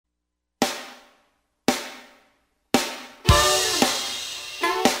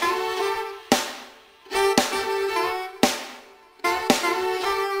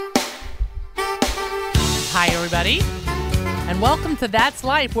Welcome to That's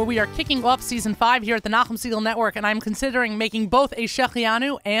Life, where we are kicking off Season 5 here at the Nachum Segal Network, and I'm considering making both a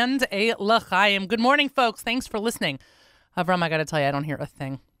Shechianu and a L'chaim. Good morning, folks. Thanks for listening. Avram, I got to tell you, I don't hear a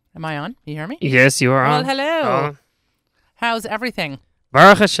thing. Am I on? You hear me? Yes, you are on. Well, hello. How's everything?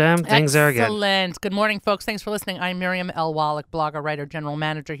 Baruch Hashem, things are good. Excellent. Good morning, folks. Thanks for listening. I'm Miriam L. Wallach, blogger, writer, general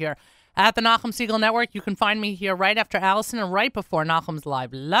manager here at the Nachum Segal Network. You can find me here right after Allison and right before Nachum's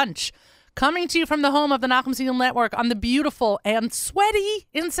live lunch. Coming to you from the home of the Nachum Segal Network on the beautiful and sweaty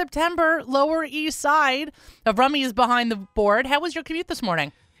in September Lower East Side. Avrami is behind the board. How was your commute this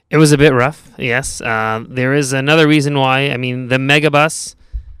morning? It was a bit rough, yes. There is another reason why. I mean, the megabus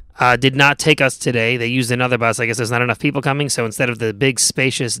did not take us today. They used another bus. I guess there's not enough people coming, so instead of the big,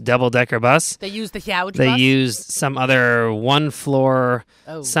 spacious, double-decker bus, they used the huge They bus? used some other one-floor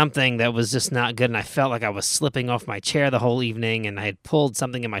something that was just not good, and I felt like I was slipping off my chair the whole evening, and I had pulled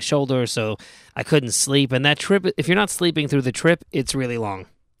something in my shoulder, so I couldn't sleep. And that trip, if you're not sleeping through the trip, it's really long.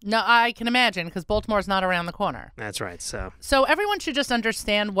 No, I can imagine, because Baltimore's not around the corner. That's right, so everyone should just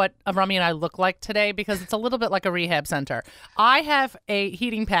understand what Avrami and I look like today, because it's a little bit like a rehab center. I have a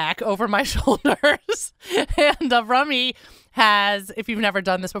heating pack over my shoulders, and Avrami has, if you've never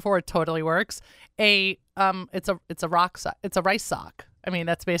done this before, it totally works, it's a rice sock. I mean,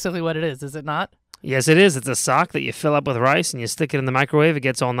 that's basically what it is it not? Yes, it is. It's a sock that you fill up with rice and you stick it in the microwave. It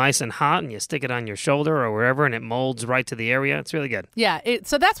gets all nice and hot, and you stick it on your shoulder or wherever, and it molds right to the area. It's really good. Yeah,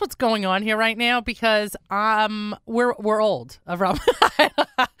 so that's what's going on here right now, because we're old.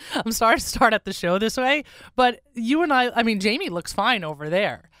 I'm sorry to start at the show this way, but you and I mean, Jamie looks fine over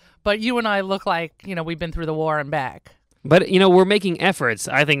there, but you and I look like, we've been through the war and back. But, we're making efforts.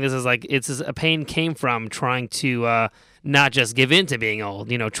 I think this is a pain came from trying to not just give in to being old,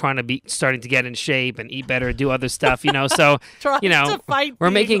 trying to be starting to get in shape and eat better, do other stuff, so,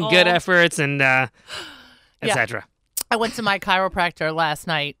 we're making good efforts and etc. I went to my chiropractor last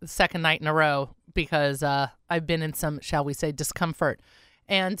night, the second night in a row, because I've been in some, shall we say, discomfort.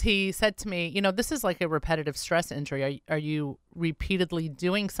 And he said to me, this is like a repetitive stress injury. Are you repeatedly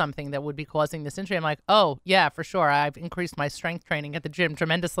doing something that would be causing this injury? I'm like, oh, yeah, for sure. I've increased my strength training at the gym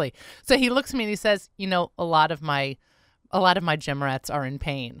tremendously. So he looks at me and he says, a lot of my gym rats are in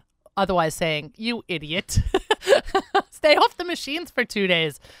pain. Otherwise saying, you idiot. Stay off the machines for 2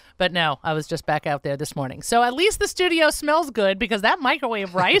 days. But no, I was just back out there this morning. So at least the studio smells good, because that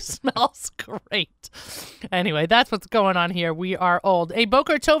microwave rice smells great. Anyway, that's what's going on here. We are old. A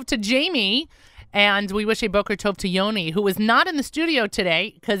Boker Tov to Jamie, and we wish a Boker Tov to Yoni, who is not in the studio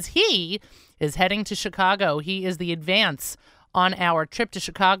today because he is heading to Chicago. He is the advance on our trip to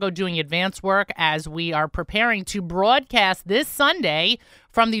Chicago, doing advance work as we are preparing to broadcast this Sunday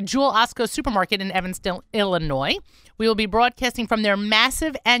from the Jewel Osco Supermarket in Evanston, Illinois. We will be broadcasting from their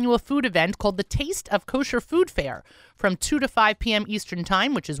massive annual food event called the Taste of Kosher Food Fair from 2 to 5 p.m. Eastern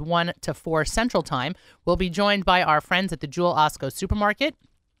Time, which is 1 to 4 Central Time. We'll be joined by our friends at the Jewel Osco Supermarket,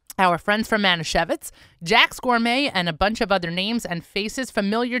 our friends from Manischewitz, Jack's Gourmet, and a bunch of other names and faces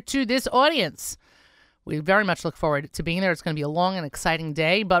familiar to this audience. We very much look forward to being there. It's going to be a long and exciting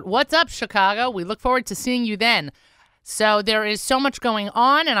day. But what's up, Chicago? We look forward to seeing you then. So there is so much going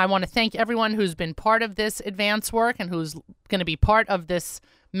on, and I want to thank everyone who's been part of this advance work and who's going to be part of this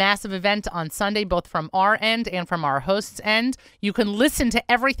massive event on Sunday, both from our end and from our host's end. You can listen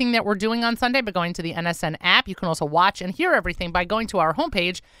to everything that we're doing on Sunday by going to the NSN app. You can also watch and hear everything by going to our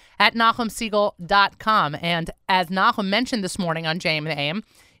homepage at NachumSegal.com. And as Nachum mentioned this morning on JM and the AM,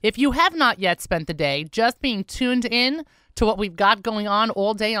 if you have not yet spent the day just being tuned in to what we've got going on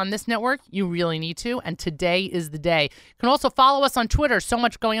all day on this network, you really need to, and today is the day. You can also follow us on Twitter. So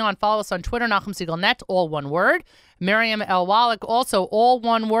much going on. Follow us on Twitter, Nachum Segal Net, all one word. Miriam L. Wallach, also all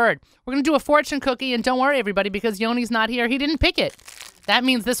one word. We're going to do a fortune cookie, and don't worry, everybody, because Yoni's not here. He didn't pick it. That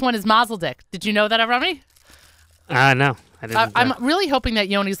means this one is Mazel Dick. Did you know that, Avrami? No, I didn't. I'm really hoping that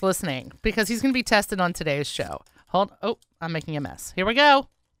Yoni's listening, because he's going to be tested on today's show. I'm making a mess. Here we go.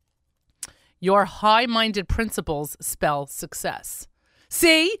 Your high-minded principles spell success.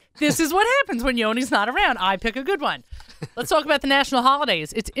 See, this is what happens when Yoni's not around. I pick a good one. Let's talk about the national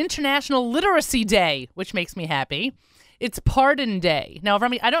holidays. It's International Literacy Day, which makes me happy. It's Pardon Day. Now,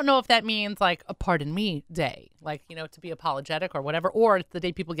 Remy, I don't know if that means like a pardon me day, like, to be apologetic or whatever, or it's the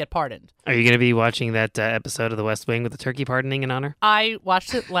day people get pardoned. Are you going to be watching that episode of The West Wing with the turkey pardoning in honor? I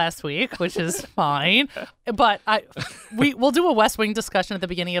watched it last week, which is fine, but we'll do a West Wing discussion at the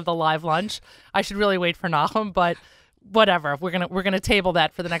beginning of the live lunch. I should really wait for Nachum, but whatever. We're gonna table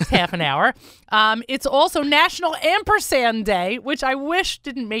that for the next half an hour. It's also National Ampersand Day, which I wish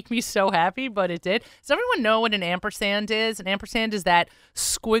didn't make me so happy, but it did. Does everyone know what an ampersand is? An ampersand is that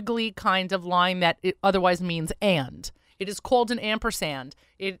squiggly kind of line that it otherwise means and. It is called an ampersand.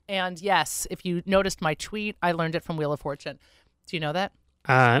 And yes, if you noticed my tweet, I learned it from Wheel of Fortune. Do you know that?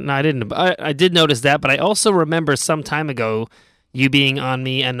 No, I didn't. I did notice that, but I also remember some time ago you being on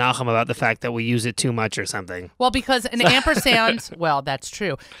me and Nachum about the fact that we use it too much or something. Well, because an ampersand, well, that's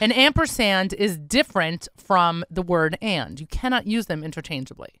true. An ampersand is different from the word and. You cannot use them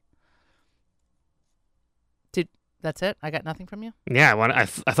interchangeably. That's it? I got nothing from you? Yeah, I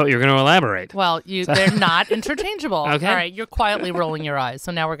thought you were going to elaborate. Well, they're not interchangeable. Okay. All right, you're quietly rolling your eyes,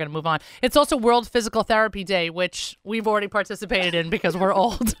 so now we're going to move on. It's also World Physical Therapy Day, which we've already participated in because we're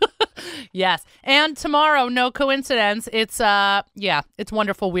old. Yes. And tomorrow, no coincidence, it's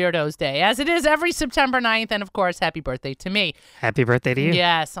Wonderful Weirdos Day, as it is every September 9th, and of course, happy birthday to me. Happy birthday to you.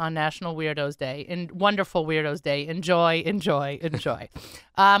 Yes, on National Weirdos Day, and Wonderful Weirdos Day. Enjoy, enjoy, enjoy.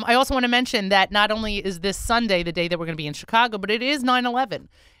 I also want to mention that not only is this Sunday the day that we're going to be in Chicago, but it is 9/11.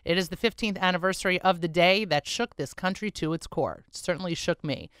 It is the 15th anniversary of the day that shook this country to its core. It certainly shook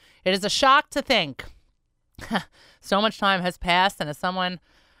me. It is a shock to think so much time has passed, and as someone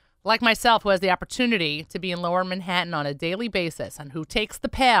like myself who has the opportunity to be in Lower Manhattan on a daily basis and who takes the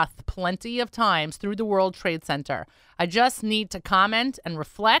path plenty of times through the World Trade Center, I just need to comment and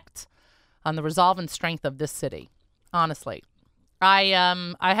reflect on the resolve and strength of this city. Honestly.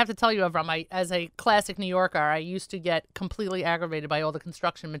 I have to tell you, Avram, as a classic New Yorker, I used to get completely aggravated by all the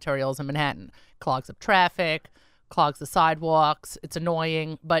construction materials in Manhattan. Clogs up traffic, clogs the sidewalks. It's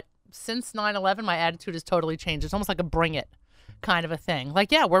annoying. But since 9/11, my attitude has totally changed. It's almost like a bring it kind of a thing.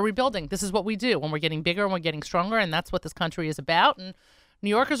 Like, yeah, we're rebuilding. This is what we do when we're getting bigger and we're getting stronger, and that's what this country is about. And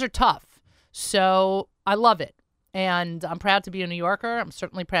New Yorkers are tough. So I love it. And I'm proud to be a New Yorker. I'm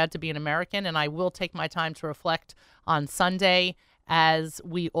certainly proud to be an American, and I will take my time to reflect on Sunday, as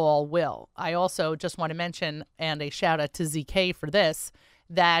we all will. I also just want to mention, and a shout out to ZK for this,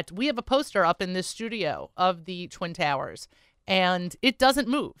 that we have a poster up in this studio of the Twin Towers, and it doesn't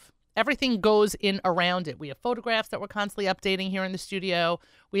move. Everything goes in around it. We have photographs that we're constantly updating here in the studio.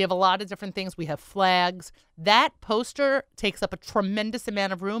 We have a lot of different things. We have flags. That poster takes up a tremendous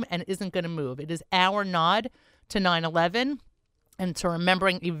amount of room and isn't going to move. It is our nod to 9/11 and to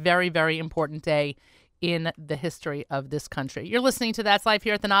remembering a very, very important day in the history of this country. You're listening to That's Life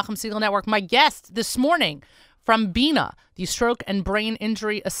here at the Nachum Segal Network. My guest this morning from BINA, the Stroke and Brain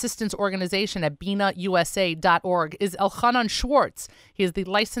Injury Assistance Organization at binausa.org, is Elchanan Schwartz. He is a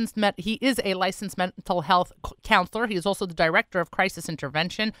licensed mental health counselor. He is also the director of crisis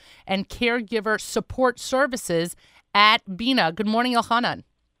intervention and caregiver support services at BINA. Good morning, Elchanan.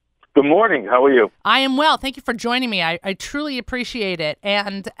 Good morning. How are you? I am well. Thank you for joining me. I truly appreciate it.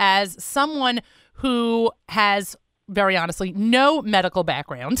 And as someone who has, very honestly, no medical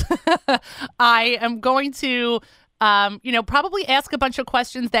background, I am going to, probably ask a bunch of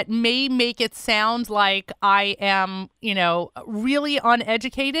questions that may make it sound like I am, really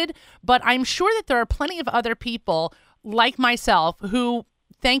uneducated. But I'm sure that there are plenty of other people like myself who,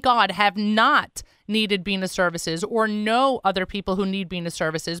 thank God, have not needed BINA services or know other people who need BINA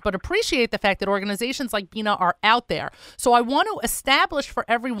services, but appreciate the fact that organizations like BINA are out there. So I want to establish for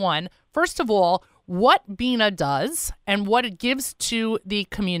everyone, first of all, what BINA does and what it gives to the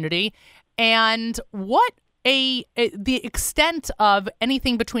community, and what the extent of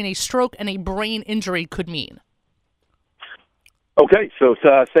anything between a stroke and a brain injury could mean. Okay, so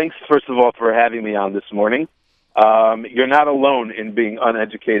thanks, first of all, for having me on this morning. You're not alone in being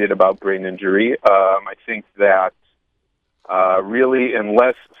uneducated about brain injury. I think that really,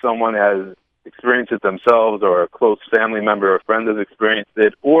 unless someone has experienced it themselves or a close family member or friend has experienced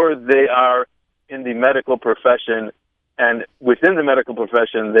it, or they are in the medical profession, and within the medical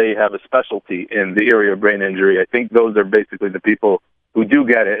profession they have a specialty in the area of brain injury, I think those are basically the people who do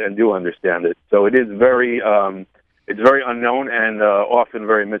get it and do understand it. So it is very unknown and often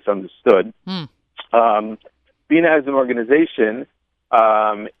very misunderstood. BINA as an organization,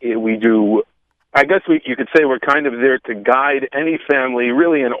 we do, I guess you could say we're kind of there to guide any family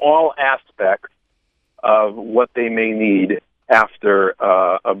really in all aspects of what they may need after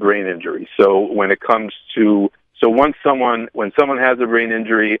a brain injury. So when it comes to, when someone has a brain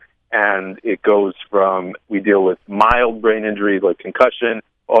injury, and it goes from, we deal with mild brain injuries like concussion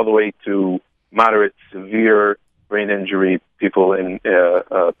all the way to moderate, severe brain injury, people in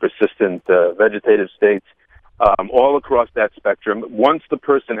persistent vegetative states. All across that spectrum. Once the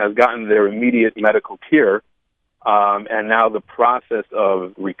person has gotten their immediate medical care, and now the process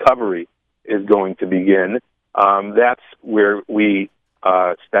of recovery is going to begin, that's where we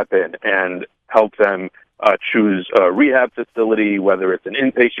step in and help them choose a rehab facility, whether it's an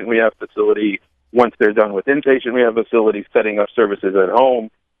inpatient rehab facility. Once they're done with inpatient rehab facilities, setting up services at home,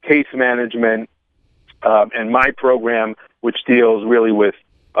 case management, And my program, which deals really with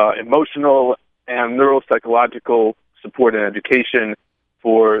emotional and neuropsychological support and education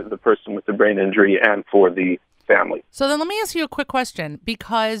for the person with the brain injury and for the family. So then let me ask you a quick question,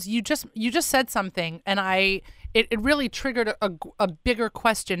 because you just said something, and it really triggered a bigger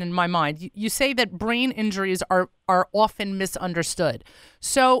question in my mind. You say that brain injuries are often misunderstood.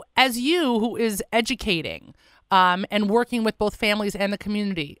 So as you, who is educating and working with both families and the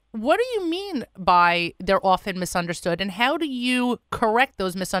community, what do you mean by they're often misunderstood, and how do you correct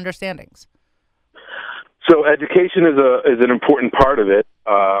those misunderstandings? So education is an important part of it,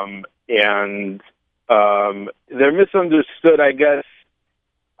 and they're misunderstood, I guess,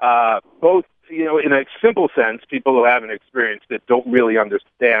 both, in a simple sense, people who haven't experienced it don't really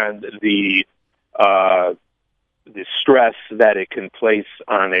understand the stress that it can place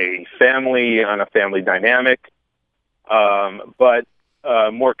on a family dynamic. But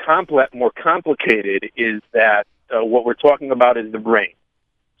more complicated is that what we're talking about is the brain.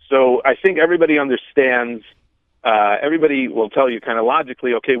 So I think everybody understands. Everybody will tell you kind of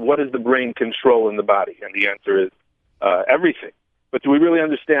logically, okay, what does the brain control in the body? And the answer is everything. But do we really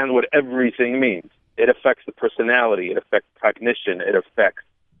understand what everything means? It affects the personality. It affects cognition. It affects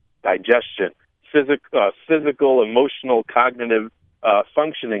digestion, physical, emotional, cognitive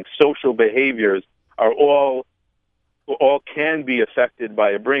functioning, social behaviors are all can be affected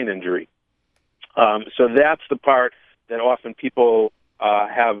by a brain injury. So that's the part that often people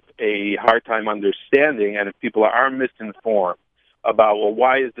have a hard time understanding, and if people are misinformed about, well,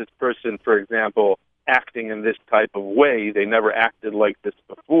 why is this person, for example, acting in this type of way? They never acted like this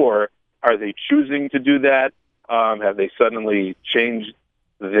before. Are they choosing to do that? Have they suddenly changed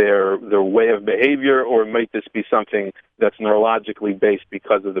their way of behavior, or might this be something that's neurologically based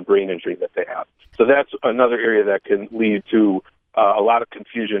because of the brain injury that they have? So that's another area that can lead to a lot of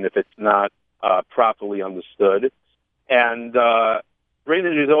confusion if it's not properly understood. And brain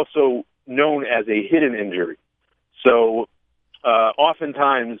injury is also known as a hidden injury. So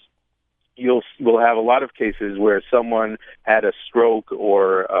oftentimes we'll have a lot of cases where someone had a stroke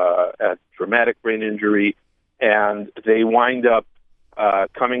or a traumatic brain injury, and they wind up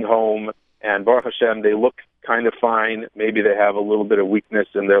coming home, and Baruch Hashem, they look kind of fine. Maybe they have a little bit of weakness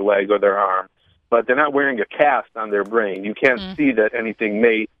in their leg or their arm, but they're not wearing a cast on their brain. You can't see that anything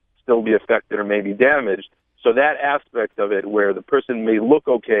may still be affected or may be damaged. So that aspect of it, where the person may look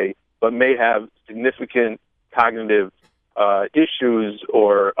okay, but may have significant cognitive issues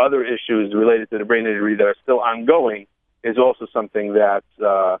or other issues related to the brain injury that are still ongoing, is also something that's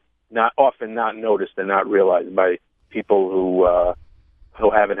not noticed and not realized by people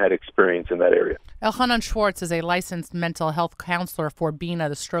who haven't had experience in that area. Elchanan Schwartz is a licensed mental health counselor for BINA,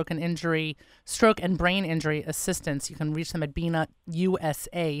 the Stroke and Brain Injury Assistance. You can reach them at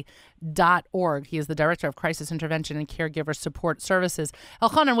binausa.org. He is the Director of Crisis Intervention and Caregiver Support Services.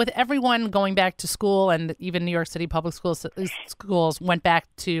 Elchanan, with everyone going back to school, and even New York City public schools went back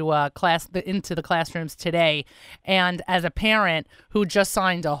to into the classrooms today, and as a parent who just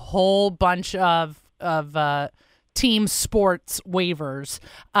signed a whole bunch of team sports waivers,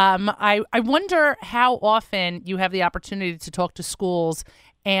 I wonder how often you have the opportunity to talk to schools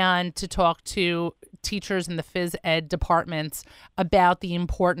and to talk to teachers in the phys ed departments about the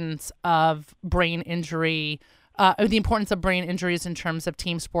importance of brain injury, the importance of brain injuries in terms of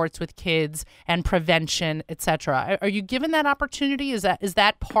team sports with kids and prevention, etc. Are you given that opportunity? Is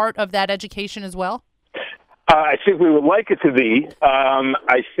that part of that education as well? I think we would like it to be.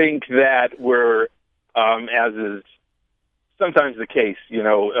 I think that we're as is sometimes the case,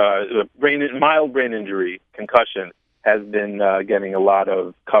 mild brain injury, concussion, has been getting a lot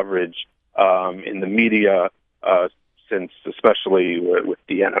of coverage in the media since, especially with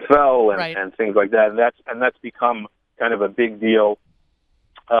the NFL and things like that. And that's become kind of a big deal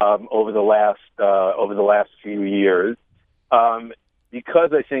over the last few years.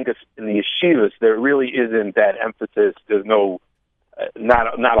 Because I think in the yeshivas there really isn't that emphasis. There's not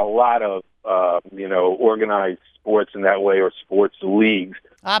a lot of organized sports in that way, or sports leagues.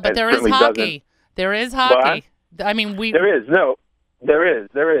 But there is hockey. There is hockey. But I mean, there is. I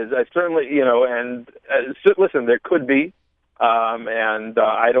certainly, and listen, there could be, and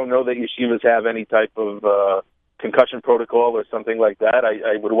I don't know that yeshivas have any type of concussion protocol or something like that.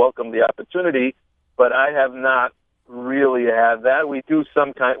 I would welcome the opportunity, but I have not really had that. We do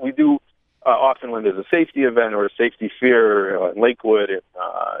often when there's a safety event or a safety fair in Lakewood,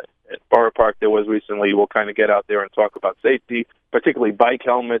 at Borough Park there was recently, we'll kind of get out there and talk about safety, particularly bike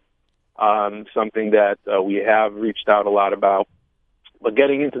helmets, something that we have reached out a lot about. But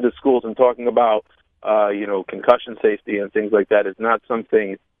getting into the schools and talking about, concussion safety and things like that is not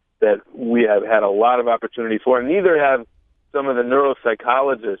something that we have had a lot of opportunity for, and neither have some of the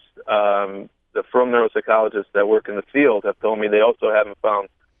neuropsychologists, the firm neuropsychologists that work in the field have told me they also haven't found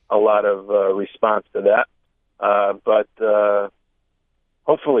a lot of response to that. But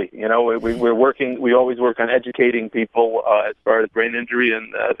hopefully, we're working. We always work on educating people as far as brain injury,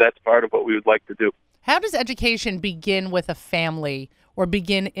 and that's part of what we would like to do. How does education begin with a family, or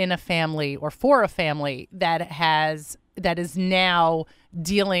begin in a family, or for a family that is now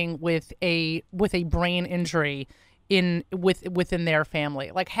dealing with a brain injury within their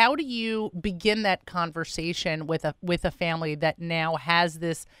family? Like, how do you begin that conversation with a family that now has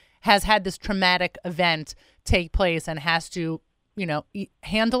had this traumatic event take place and has to,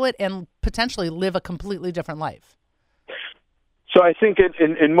 handle it and potentially live a completely different life? So I think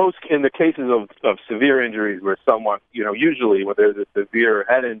in the cases of severe injuries where someone, usually when there's a severe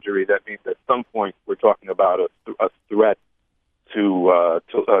head injury, that means at some point we're talking about a threat to a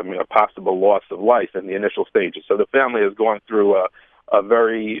possible loss of life in the initial stages. So the family has gone through a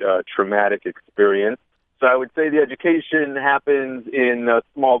very traumatic experience. So I would say the education happens in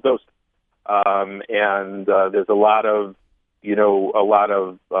small doses, and there's a lot of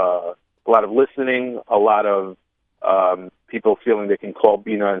listening, a lot of people feeling they can call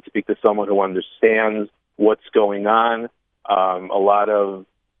Bina and speak to someone who understands what's going on. A lot of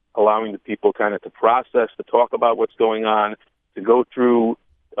allowing the people kind of to process, to talk about what's going on, to go through,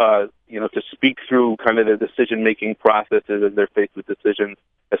 to speak through kind of the decision-making processes as they're faced with decisions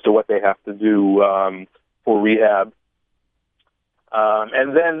as to what they have to do for rehab.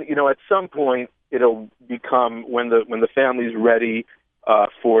 And then, at some point, it'll become, when the family's ready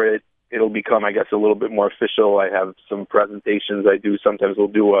for it, it'll become, I guess, a little bit more official. I have some presentations I do. Sometimes we'll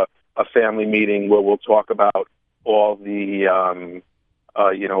do a family meeting where we'll talk about all the,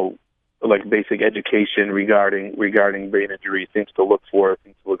 like basic education regarding brain injury, things to look for,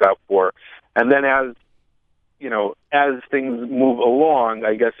 things to look out for. And then as things move along,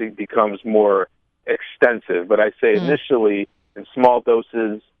 I guess it becomes more extensive. But I say initially, in small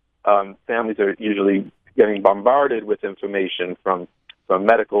doses, families are usually getting bombarded with information from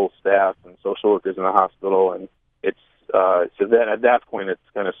medical staff and social workers in the hospital, and it's so then at that point it's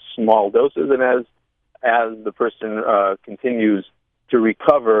kind of small doses, and as the person continues to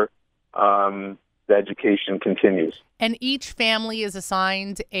recover, the education continues. And each family is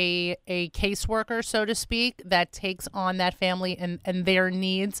assigned a caseworker, so to speak, that takes on that family and their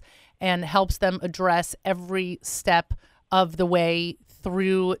needs and helps them address every step of the way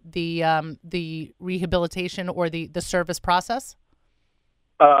through the rehabilitation or the service process?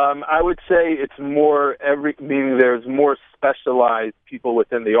 I would say it's more meaning there's more specialized people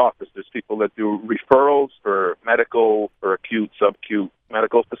within the office. There's people that do referrals for acute, subacute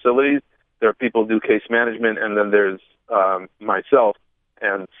medical facilities. There are people who do case management, and then there's myself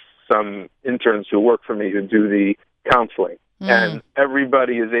and some interns who work for me who do the counseling. And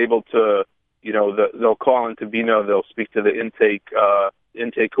everybody is able to, they'll call into Bina, they'll speak to the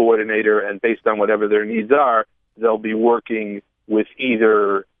intake coordinator, and based on whatever their needs are, they'll be working with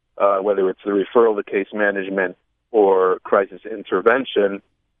either whether it's the referral to case management or crisis intervention.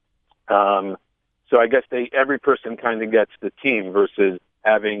 So I guess every person kind of gets the team versus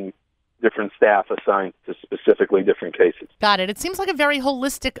having different staff assigned to specifically different cases. Got it. It seems like a very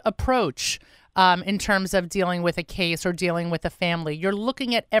holistic approach in terms of dealing with a case or dealing with a family. You're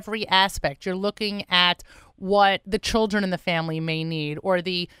looking at every aspect. You're looking at what the children in the family may need, or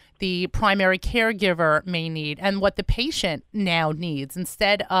the primary caregiver may need, and what the patient now needs.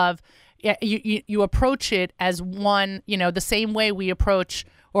 Instead of you approach it as one, the same way we approach,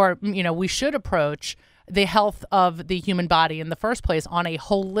 or we should approach the health of the human body in the first place, on a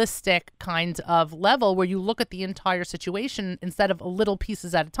holistic kind of level where you look at the entire situation instead of little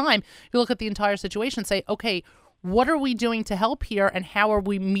pieces at a time. You look at the entire situation and say, okay, what are we doing to help here, and how are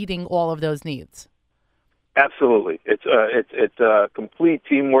we meeting all of those needs? Absolutely. It's a complete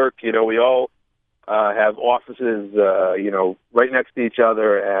teamwork. We all have offices, right next to each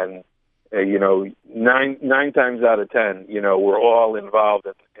other, and nine times out of 10, we're all involved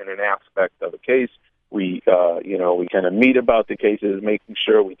in an aspect of a case. We kind of meet about the cases, making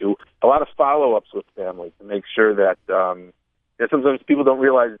sure we do a lot of follow-ups with families to make sure that sometimes people don't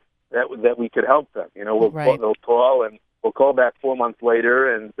realize that we could help them. They'll call, and we'll call back 4 months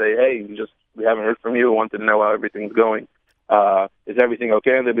later and say, hey, we haven't heard from you. We wanted to know how everything's going. Is everything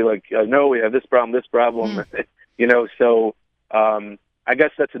okay? And they'll be like, no, we have this problem. So I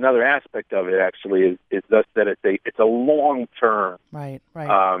guess that's another aspect of it, actually, is thus that it's a long-term. Right.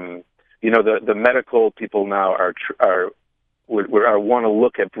 The medical people now want to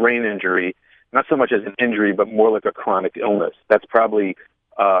look at brain injury, not so much as an injury, but more like a chronic illness. That's probably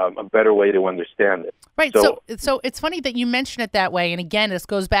a better way to understand it. Right. So it's funny that you mention it that way. And again, this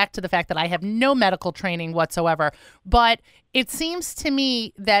goes back to the fact that I have no medical training whatsoever. But it seems to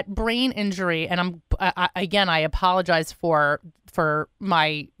me that brain injury, and I apologize for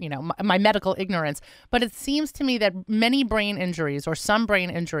my my medical ignorance, but it seems to me that many brain injuries, or some brain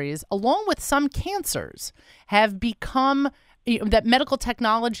injuries, along with some cancers, have become that medical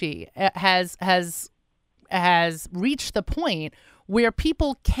technology has reached the point where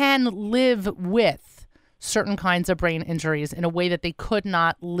people can live with certain kinds of brain injuries in a way that they could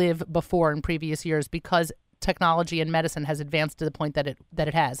not live before in previous years, because technology and medicine has advanced to the point that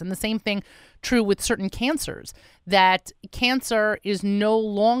it has. And the same thing true with certain cancers, that cancer is no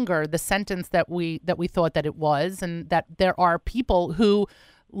longer the sentence that we thought that it was, and that there are people who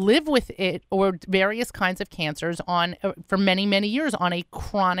live with it or various kinds of cancers for many, many years on a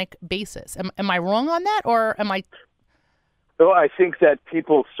chronic basis. Am I wrong on that, or am I? Well, I think that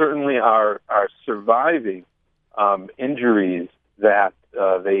people certainly are surviving injuries that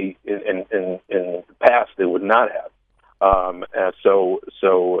they in the past they would not have. So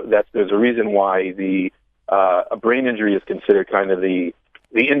there's a reason why a brain injury is considered kind of the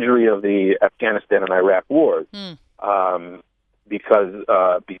injury of the Afghanistan and Iraq wars. Because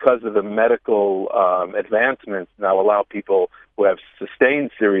of the medical advancements now allow people who have sustained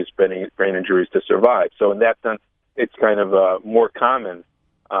serious brain injuries to survive. So in that sense, it's kind of more common,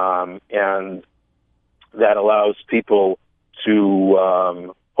 and that allows people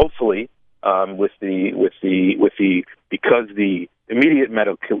to hopefully, because the immediate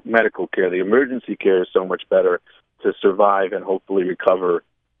medical care, the emergency care is so much better, to survive and hopefully recover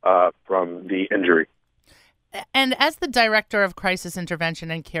from the injury. And as the director of crisis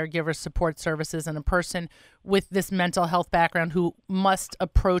intervention and caregiver support services, and a person with this mental health background who must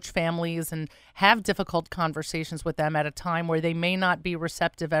approach families and have difficult conversations with them at a time where they may not be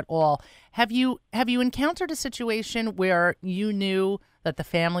receptive at all, have you encountered a situation where you knew that the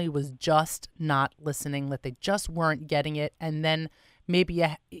family was just not listening, that they just weren't getting it, and then maybe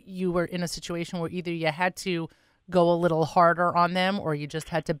you were in a situation where either you had to go a little harder on them, or you just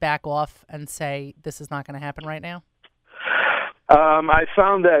had to back off and say, this is not going to happen right now? I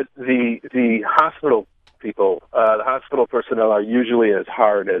found that the hospital people, the hospital personnel, are usually as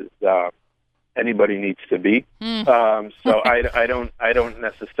hard as anybody needs to be. So I don't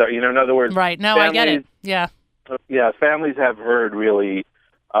necessarily, in other words, right? No, families, I get it. Yeah. Families have heard really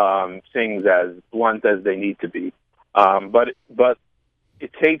things as blunt as they need to be, but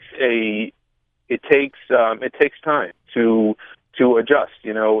it takes time to adjust.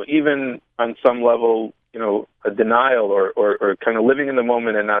 Even on some level, a denial or kind of living in the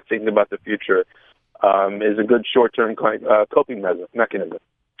moment and not thinking about the future is a good short-term coping mechanism.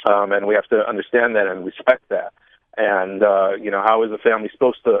 And we have to understand that and respect that. And how is a family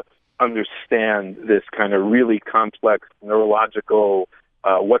supposed to understand this kind of really complex neurological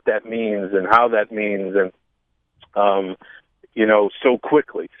what that means and how that means, and so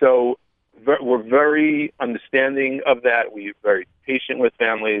quickly. So we're very understanding of that. We're very patient with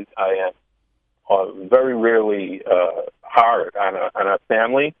families. I am very rarely hard on a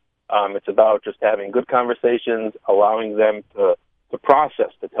family. It's about just having good conversations, allowing them to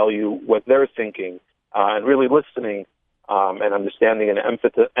process, to tell you what they're thinking, and really listening and understanding and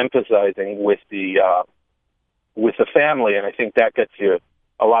empathizing with the family. And I think that gets you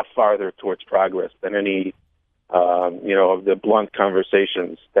a lot farther towards progress than any of the blunt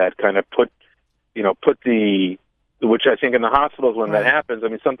conversations that kind of put the, which I think in the hospitals when that happens, I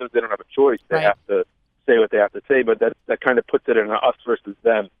mean, sometimes they don't have a choice. They have to say what they have to say, but that kind of puts it in an us versus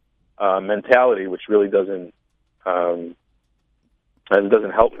them mentality, which really doesn't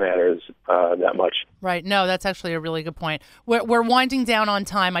help matters that much. Right. No, that's actually a really good point. We're winding down on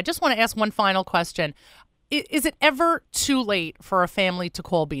time. I just want to ask one final question. Is it ever too late for a family to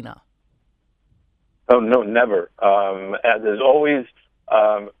call Bina? Oh, no, never. And there's always,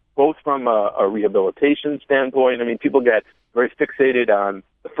 both from a rehabilitation standpoint, I mean, people get very fixated on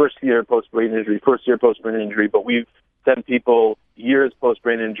the first year post-brain injury, but we've sent people years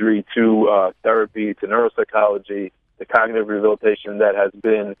post-brain injury to therapy, to neuropsychology, to cognitive rehabilitation that have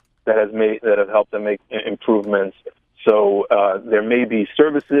helped them make improvements. So there may be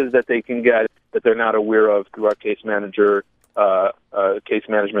services that they can get that they're not aware of through our case management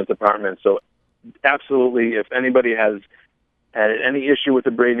department. So absolutely, if anybody has had any issue with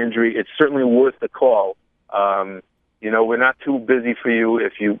a brain injury, it's certainly worth the call. We're not too busy for you.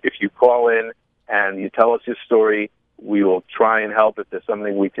 If you call in and you tell us your story, we will try and help if there's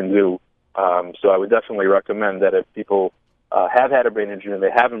something we can do. So I would definitely recommend that if people have had a brain injury and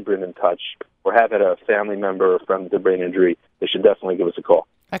they haven't been in touch, or have had a family member or friend with a brain injury, they should definitely give us a call.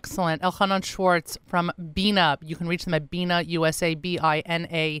 Excellent. Elchanan Schwartz from BINA. You can reach them at BINA USA,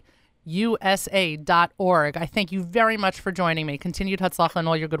 BINA USA.org. I thank you very much for joining me. Continued Hatzlacha and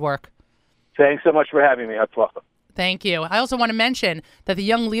all your good work. Thanks so much for having me. Hatzlacha. Thank you. I also want to mention that the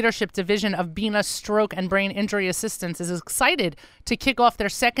Young Leadership Division of BINA Stroke and Brain Injury Assistance is excited to kick off their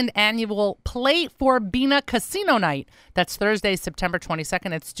second annual Play for BINA Casino Night. That's Thursday, September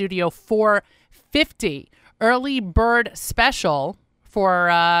 22nd at Studio 450. Early bird special for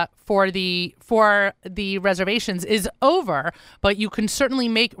the reservations is over, but you can certainly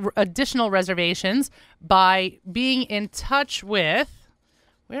make additional reservations by being in touch with,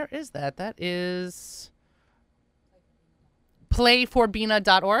 where is that? That is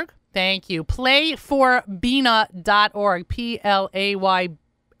playforbina.org. Thank you. Playforbina.org.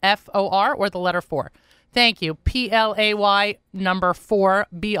 PLAYFOR or the letter 4. Thank you. PLAY number 4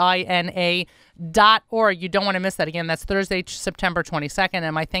 BINA.org. You don't want to miss that. Again, that's Thursday, September 22nd.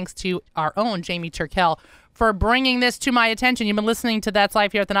 And my thanks to our own Jamie Turkel for bringing this to my attention. You've been listening to That's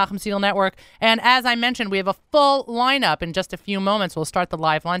Life here at the Nachum Segal Network. And as I mentioned, we have a full lineup. In just a few moments, we'll start the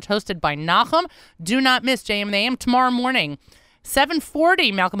live lunch hosted by Nachum. Do not miss JM and the AM tomorrow morning.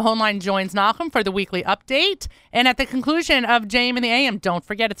 7:40, Malcolm Hoenlein joins Nachum for the weekly update. And at the conclusion of JM and the AM, don't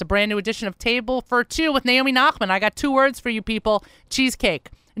forget, it's a brand new edition of Table for Two with Naomi Nachman. I got 2 words for you people: cheesecake.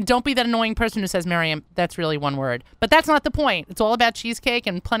 And don't be that annoying person who says, Miriam, that's really 1 word. But that's not the point. It's all about cheesecake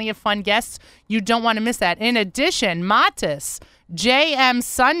and plenty of fun guests. You don't want to miss that. In addition, Matis, JM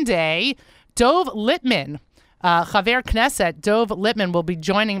Sunday, Dov Littman, Chaver Knesset Dov Littman will be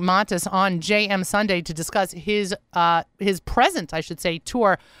joining Matis on JM Sunday to discuss his present, I should say,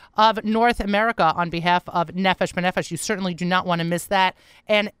 tour of North America on behalf of Nefesh B'Nefesh. You certainly do not want to miss that.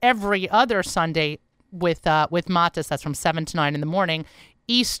 And every other Sunday with Matis, that's from 7 to 9 in the morning,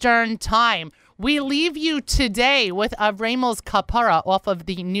 Eastern Time. We leave you today with Avramel's Kapara off of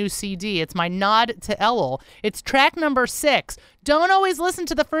the new CD. It's my nod to Elul. It's track number 6. Don't always listen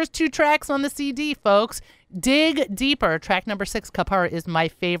to the first 2 tracks on the CD, folks. Dig deeper. Track number 6, Kapara, is my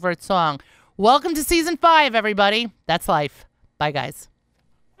favorite song. Welcome to Season 5, everybody. That's life. Bye, guys.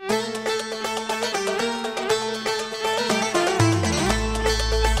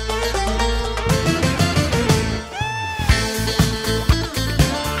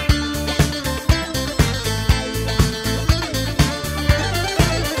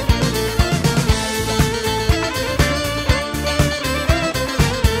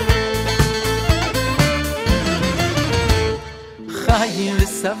 Chayim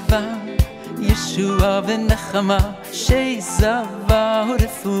v'sava, Yeshua v'nechama, she'zava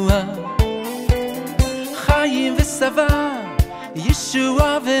u'refua. Chayim v'sava,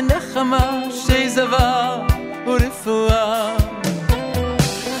 Yeshua v'nechama, she'zava u'refua.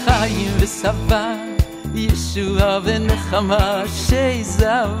 Chayim v'sava, Yeshua v'nechama,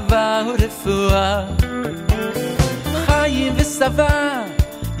 she'zava u'refua. Chayim v'sava,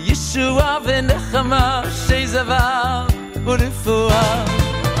 Yeshua v'nechama, she'zava ורפואה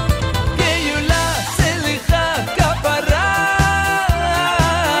גאולה סליחה כפרה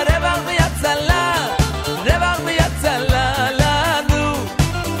רווח ויצלה לנו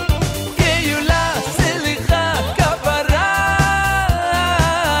גאולה סליחה כפרה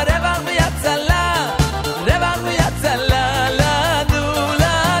רווח ויצלה לנו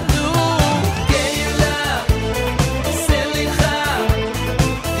גאולה סליחה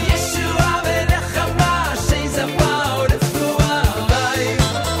ישועה ונחמה שיזבה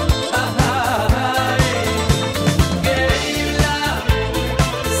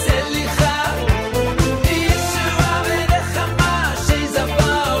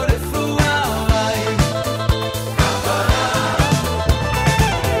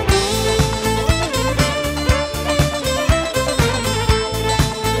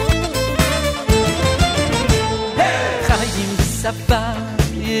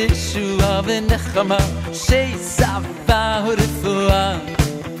ישועה ונחמה שיזבה ורפואה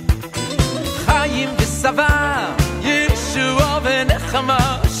חיים ושבע ישועה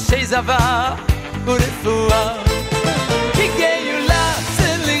ונחמה שיזבה ורפואה